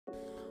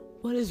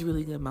What is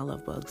really good, my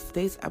love bugs?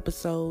 Today's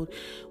episode,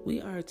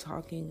 we are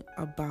talking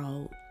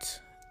about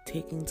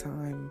taking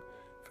time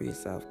for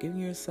yourself,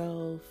 giving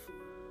yourself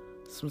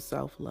some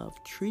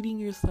self-love, treating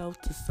yourself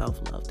to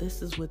self-love.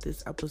 This is what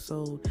this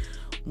episode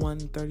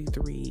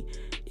 133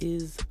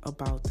 is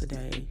about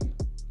today.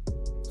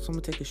 So I'm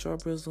going to take a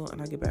short bristle and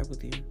I'll get back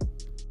with you.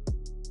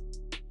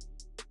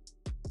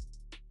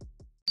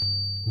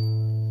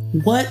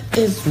 What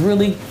is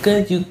really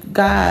good, you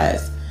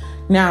guys?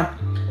 Now,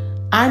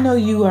 I know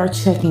you are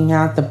checking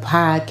out the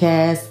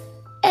podcast,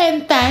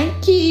 and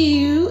thank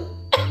you.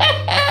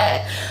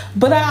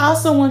 But I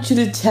also want you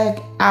to check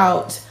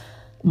out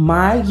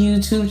my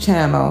YouTube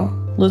channel,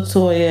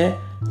 Latoya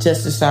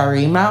Justice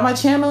Shari. My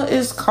channel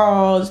is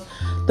called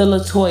The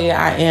Latoya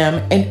I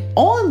Am, and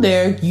on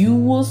there you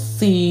will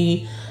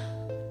see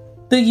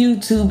the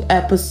YouTube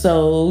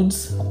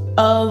episodes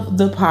of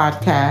the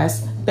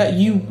podcast that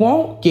you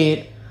won't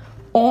get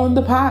on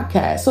the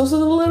podcast. So it's a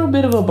little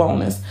bit of a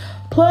bonus.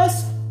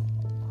 Plus,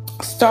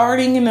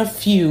 starting in a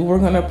few, we're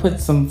going to put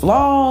some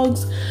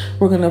vlogs,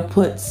 we're going to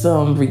put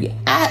some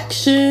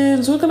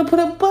reactions, we're going to put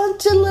a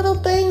bunch of little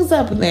things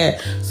up in there.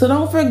 So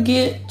don't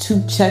forget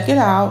to check it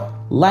out,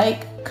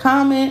 like,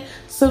 comment,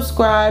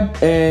 subscribe,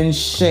 and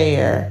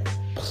share.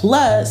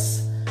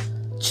 Plus,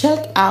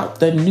 check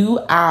out the new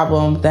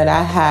album that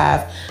I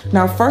have.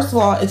 Now, first of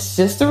all, it's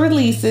just the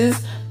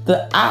releases.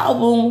 The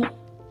album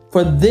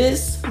for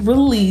this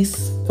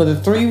release, for the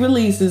 3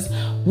 releases,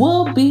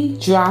 will be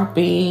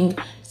dropping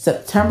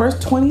September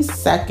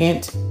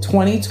 22nd,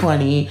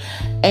 2020,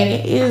 and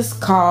it is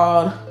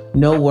called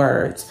No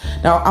Words.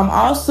 Now, I'm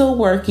also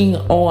working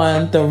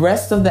on the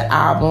rest of the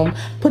album,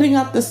 putting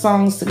up the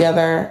songs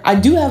together. I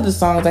do have the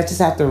songs, I just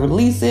have to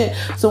release it.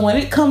 So when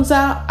it comes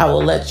out, I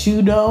will let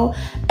you know.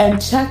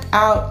 And check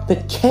out the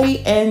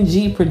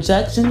KNG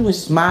Production, which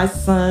is my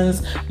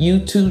son's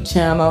YouTube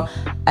channel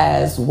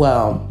as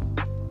well.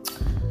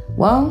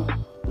 Well,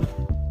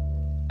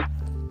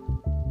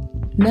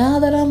 now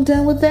that I'm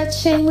done with that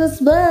shameless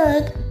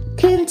plug,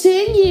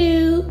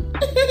 continue.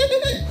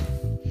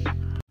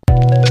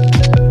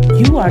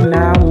 You are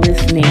now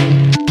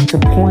listening to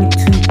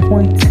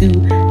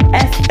 .2.2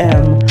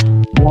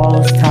 FM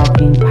Wallace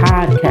Talking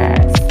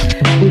Podcast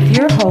with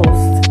your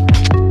host,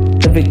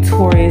 the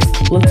victorious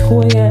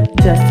Latoya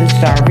Justice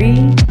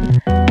Shari,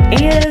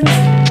 and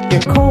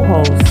your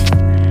co-host,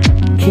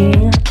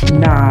 King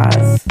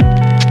Nas.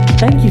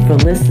 Thank you for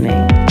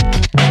listening.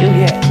 You'll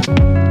get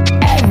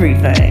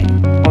everything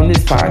on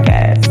this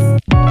podcast.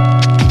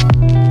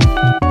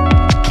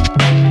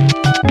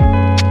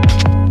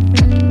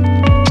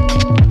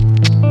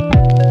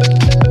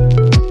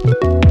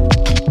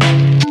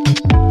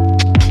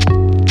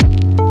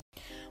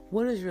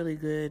 What is really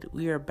good?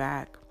 We are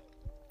back.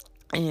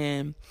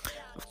 And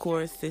of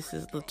course, this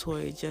is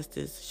Latoya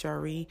Justice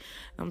Shari.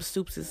 I'm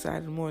super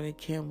excited more than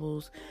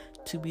Campbell's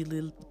to be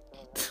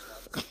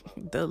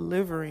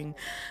delivering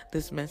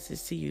this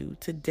message to you.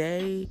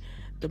 Today,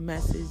 the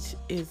message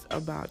is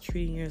about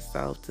treating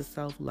yourself to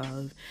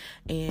self-love.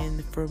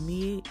 And for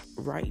me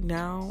right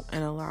now,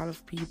 and a lot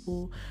of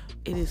people,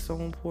 it is so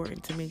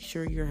important to make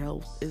sure your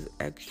health is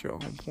extra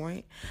on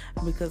point.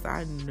 Because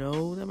I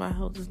know that my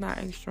health is not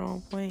extra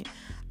on point,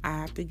 I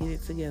have to get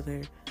it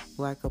together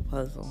like a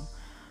puzzle.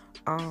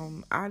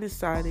 I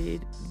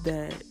decided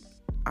that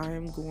I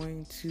am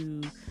going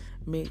to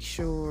make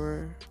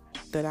sure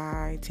that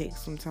I take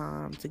some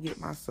time to get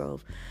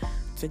myself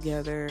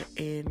together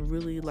and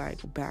really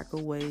back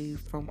away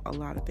from a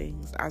lot of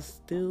things. I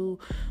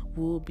still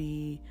will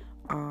be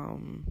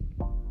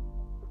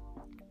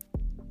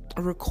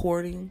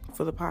recording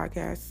for the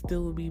podcast,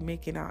 still will be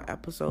making out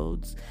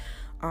episodes,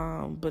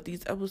 but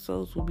these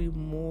episodes will be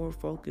more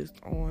focused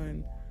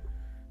on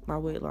my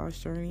weight loss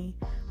journey.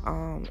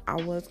 I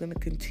was going to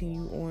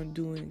continue on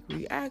doing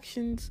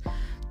reactions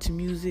to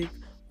music,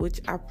 which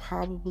I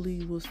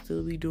probably will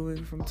still be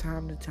doing from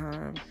time to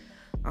time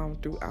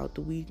throughout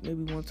the week,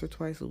 maybe once or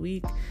twice a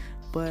week.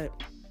 But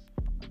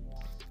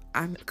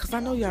because I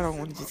know y'all don't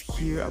want to just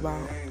hear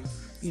about,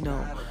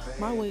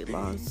 my weight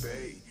loss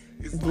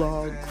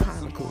vlog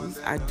chronicles.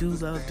 I do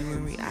love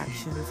doing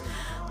reactions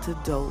to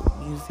dope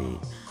music,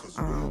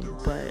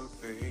 but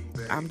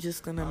I'm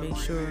just gonna make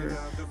sure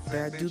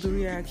that I do the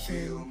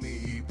reaction,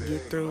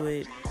 get through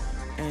it,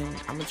 and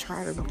I'm gonna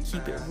try to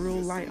keep it real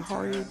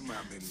lighthearted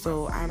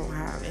so I don't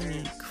have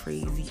any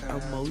crazy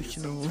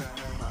emotional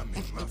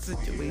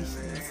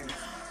situations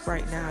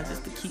right now,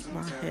 just to keep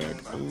my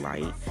head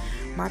light.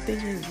 My thing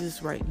is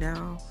just right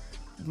now,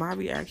 my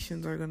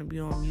reactions are gonna be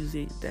on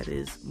music that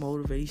is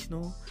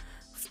motivational.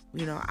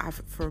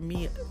 For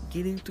me,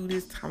 getting through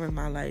this time in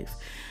my life,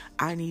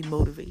 I need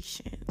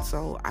motivation.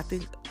 So I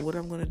think what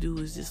I'm going to do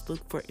is just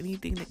look for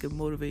anything that can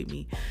motivate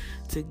me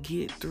to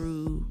get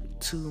through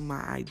to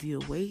my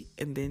ideal weight,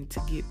 and then to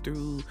get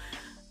through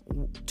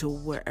to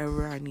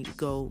wherever I need to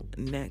go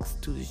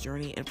next to this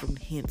journey and from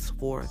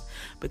henceforth,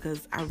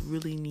 because I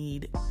really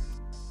need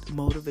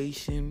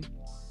motivation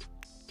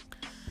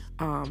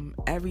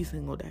every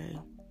single day,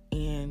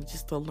 and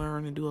just to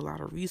learn and do a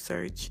lot of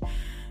research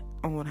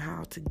on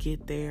how to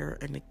get there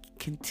and to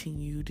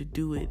continue to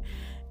do it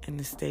and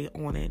to stay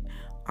on it.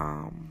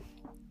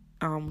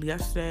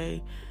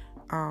 Yesterday,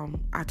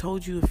 I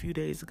told you a few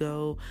days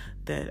ago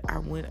that I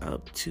went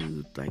up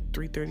to like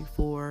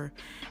 334,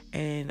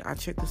 and I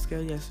checked the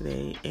scale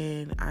yesterday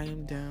and I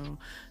am down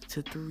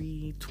to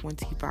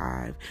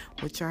 325,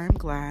 which I am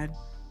glad.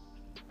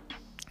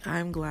 I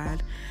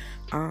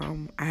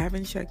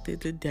haven't checked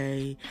it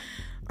today,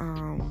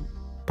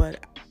 but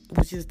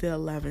which is the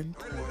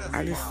 11th.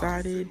 I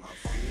decided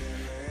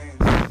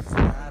I'm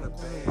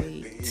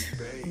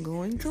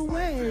going to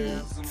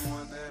wait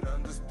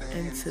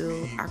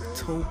until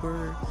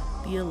October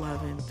the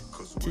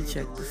 11th to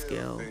check the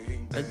scale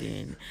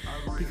again,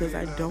 because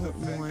I don't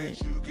want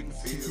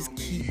to just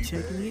keep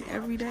checking it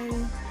every day.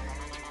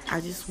 I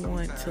just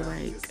want to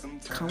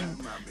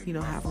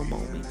have a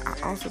moment.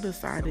 I also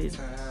decided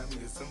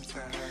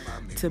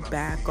to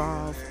back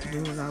off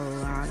doing a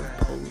lot of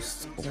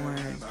posts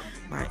on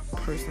my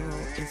personal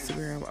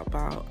Instagram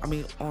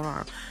on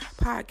our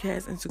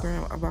podcast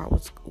Instagram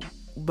about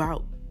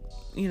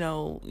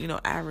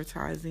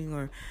advertising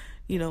or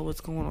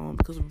what's going on,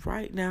 because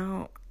right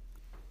now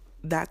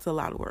that's a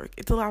lot of work.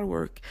 It's a lot of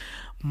work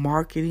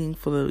marketing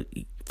for the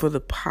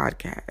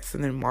podcast,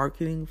 and then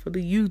marketing for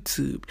the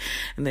YouTube,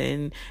 and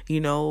then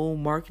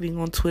marketing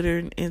on Twitter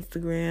and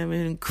Instagram,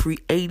 and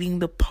creating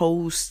the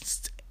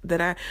posts that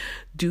I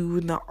do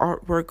and the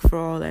artwork for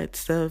all that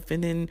stuff,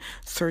 and then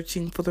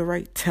searching for the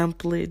right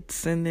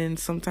templates, and then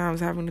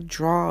sometimes having to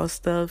draw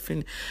stuff,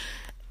 and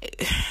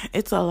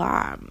it's a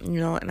lot,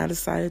 and I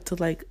decided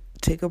to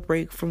take a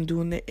break from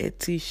doing the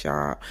Etsy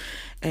shop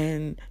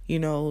and the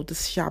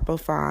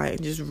Shopify,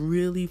 and just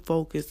really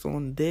focus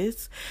on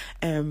this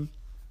and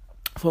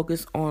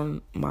focus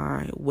on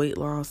my weight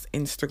loss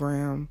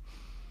Instagram,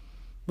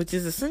 which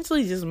is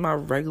essentially just my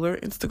regular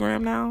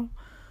Instagram now.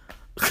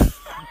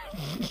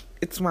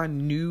 It's my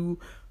new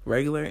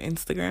regular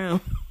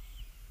Instagram.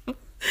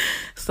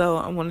 So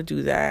I want to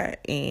do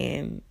that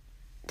and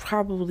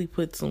probably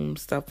put some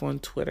stuff on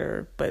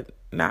Twitter, but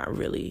not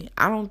really.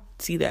 I don't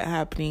see that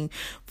happening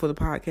for the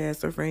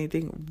podcast or for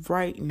anything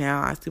right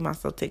now. I see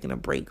myself taking a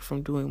break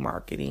from doing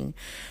marketing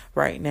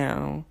right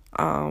now.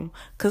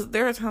 Because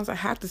there are times I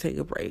have to take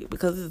a break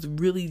because it's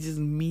really just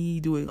me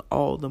doing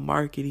all the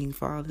marketing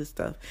for all this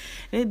stuff.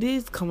 And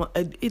it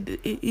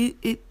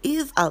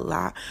is a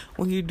lot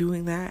when you're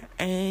doing that,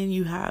 and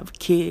you have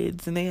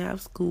kids and they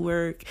have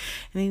schoolwork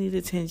and they need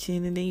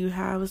attention, and then you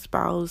have a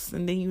spouse,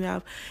 and then you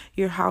have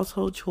your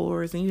household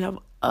chores, and you have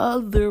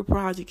other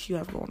projects you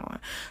have going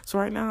on. So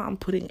right now I'm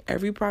putting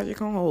every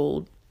project on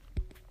hold.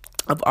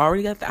 I've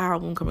already got the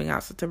album coming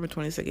out September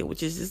 22nd,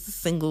 which is just the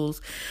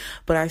singles,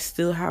 but I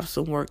still have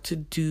some work to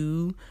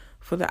do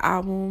for the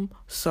album.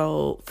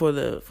 So for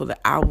the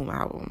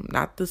album,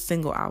 not the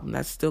single album,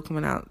 that's still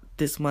coming out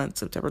this month,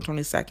 September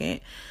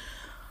 22nd.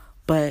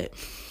 But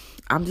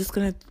I'm just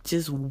gonna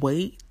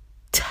wait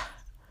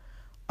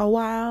a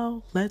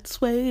while.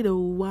 Let's wait a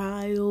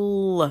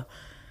while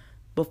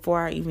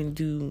before I even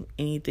do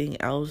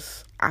anything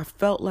else. I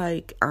felt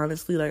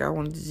honestly, I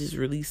wanted to just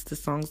release the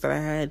songs that I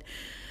had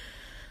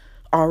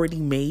already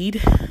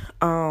made.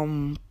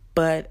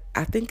 But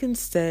I think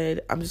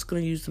instead I'm just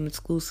going to use them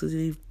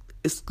exclusively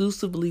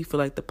for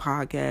the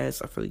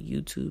podcast or for the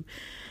YouTube.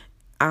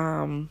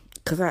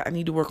 Because I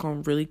need to work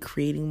on really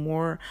creating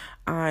more.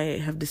 I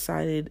have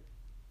decided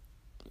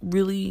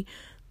really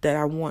that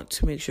I want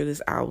to make sure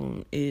this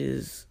album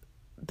is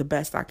the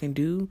best I can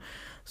do.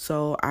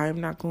 So I'm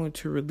not going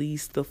to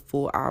release the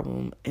full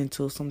album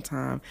until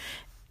sometime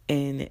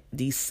in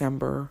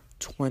December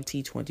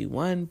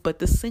 2021, but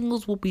the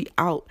singles will be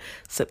out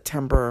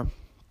September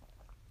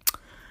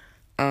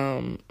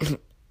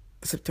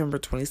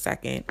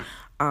 22nd.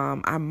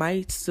 I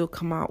might still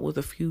come out with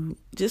a few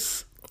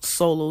just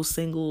solo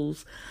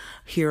singles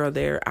here or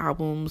there,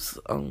 albums,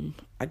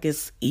 I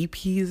guess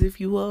EPs if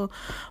you will,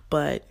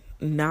 but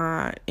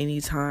not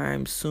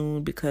anytime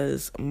soon,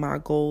 because my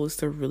goal is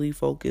to really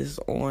focus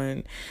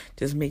on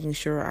just making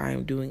sure I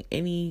am doing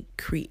any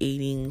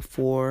creating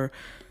for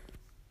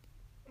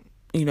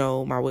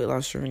my weight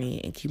loss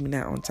journey and keeping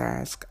that on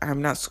task.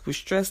 I'm not super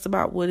stressed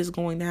about what is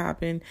going to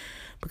happen,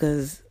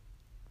 because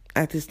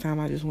at this time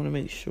I just want to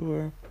make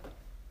sure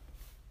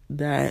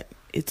that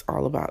it's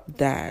all about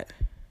that.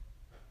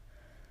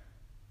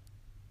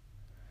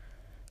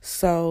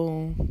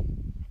 So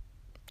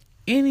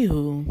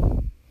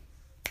anywho,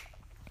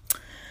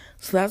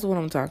 so that's what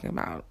I'm talking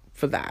about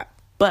for that.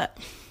 But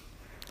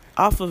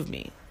off of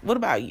me, what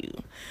about you?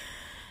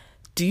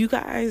 Do you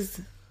guys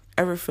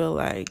ever feel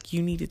like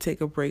you need to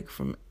take a break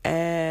from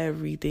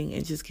everything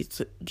and just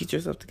get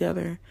yourself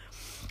together?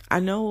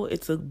 I know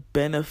it's a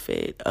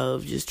benefit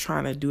of just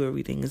trying to do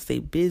everything and stay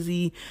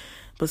busy,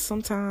 but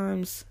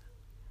sometimes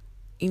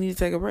you need to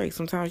take a break.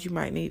 Sometimes you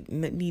might need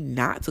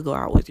not to go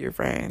out with your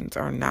friends,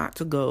 or not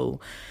to go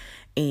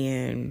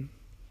and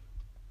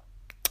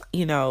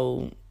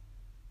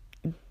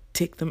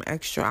take them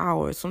extra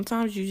hours.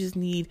 Sometimes you just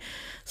need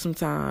some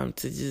time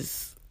to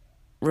just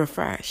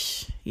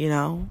refresh,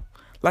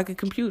 like a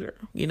computer.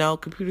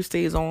 Computer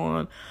stays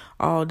on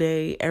all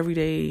day, every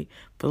day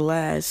for the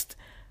last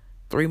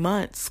 3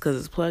 months because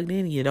it's plugged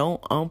in. You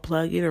don't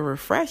unplug it or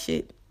refresh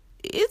it,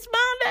 it's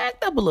bound to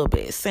act up a little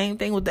bit. Same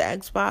thing with the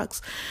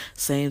Xbox.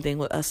 Same thing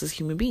with us as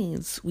human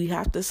beings. We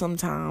have to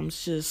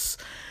sometimes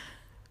just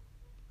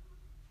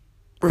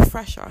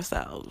refresh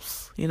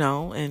ourselves,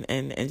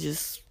 and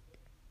just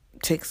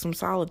take some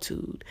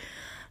solitude.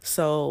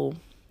 So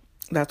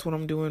that's what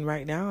I'm doing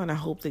right now. And I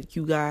hope that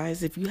you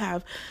guys, if you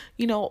have,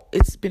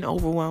 it's been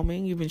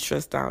overwhelming. You've been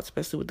stressed out,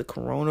 especially with the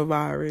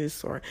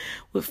coronavirus or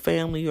with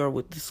family or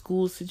with the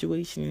school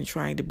situation and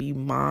trying to be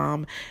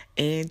mom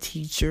and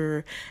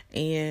teacher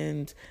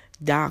and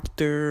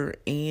doctor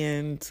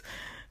and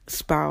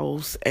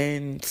spouse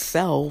and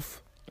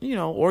self,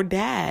 or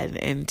dad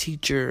and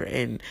teacher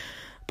and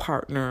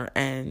partner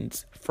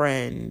and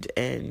friend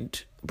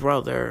and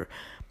brother.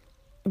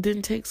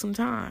 Then take some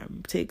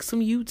time. Take some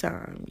you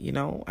time.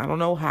 I don't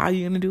know how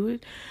you're going to do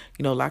it.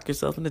 Lock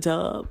yourself in the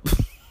tub.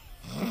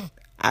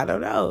 I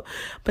don't know.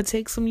 But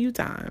take some you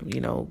time.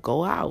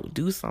 Go out.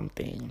 Do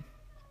something.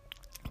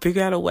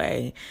 Figure out a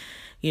way.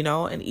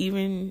 And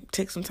even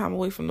take some time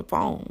away from the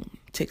phone.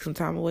 Take some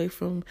time away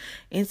from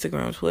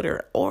Instagram,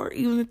 Twitter, or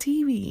even the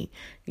TV.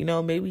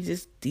 Maybe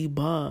just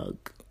debug.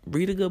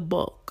 Read a good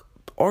book.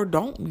 Or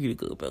don't read a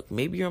good book.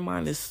 Maybe your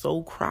mind is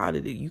so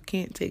crowded that you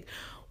can't take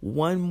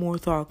one more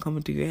thought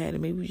coming through your head,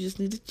 and maybe you just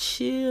need to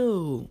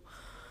chill.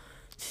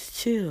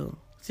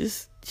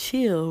 Just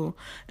chill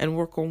and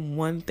work on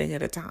one thing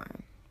at a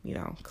time,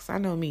 because I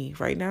know me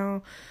right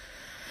now,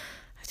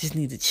 I just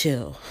need to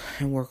chill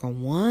and work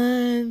on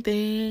one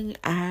thing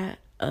at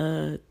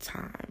a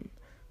time.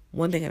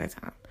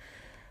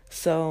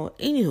 So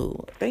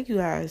anywho, thank you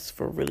guys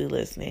for really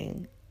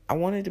listening. I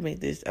wanted to make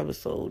this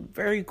episode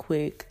very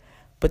quick,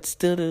 but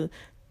still to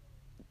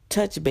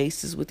touch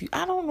bases with you.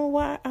 I don't know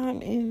why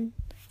I'm in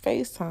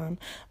FaceTime.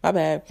 My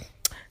bad.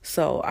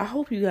 So I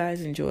hope you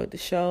guys enjoyed the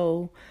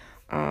show.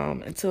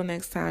 Until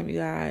next time, you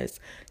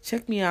guys,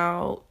 check me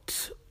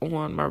out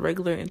on my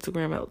regular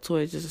Instagram at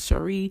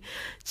LatoyaJustCherie.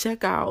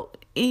 Check out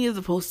any of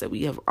the posts that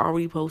we have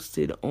already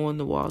posted on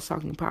the Walls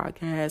Talking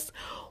Podcast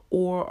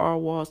or our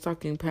Walls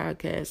Talking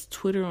Podcast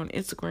Twitter on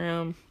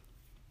Instagram.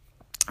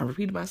 I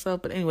repeated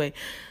myself, but anyway,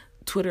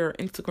 Twitter,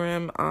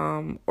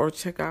 Instagram, or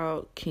check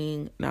out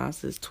King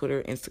Nas's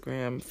Twitter,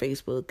 Instagram,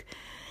 Facebook,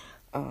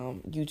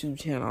 YouTube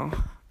channel.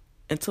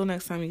 Until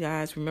next time, you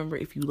guys, remember,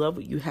 if you love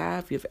what you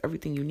have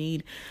everything you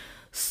need.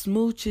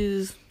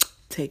 Smooches.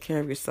 Take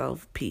care of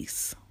yourself.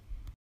 Peace.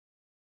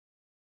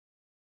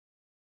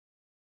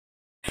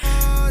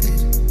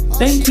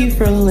 Thank you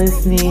for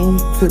listening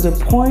to the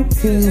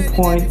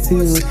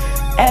 .2.2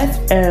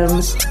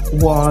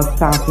 FM Walls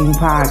Talking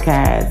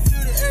Podcast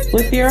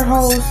with your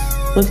host,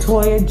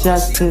 Latoya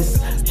Justice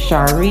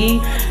Cherie,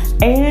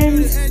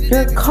 and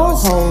your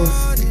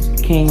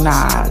co-host, King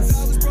Nas.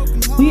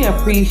 We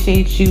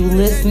appreciate you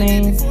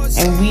listening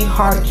and we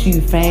heart you,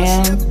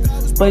 fam.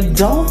 But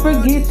don't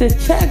forget to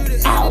check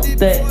out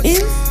the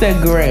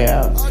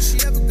Instagram,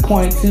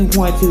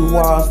 .2.2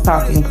 Walls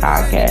Talking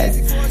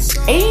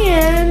Podcast,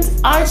 and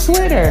our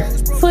Twitter,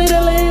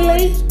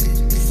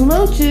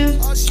 Smooches.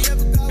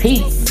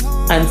 Peace.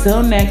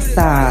 Until next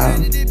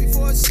time.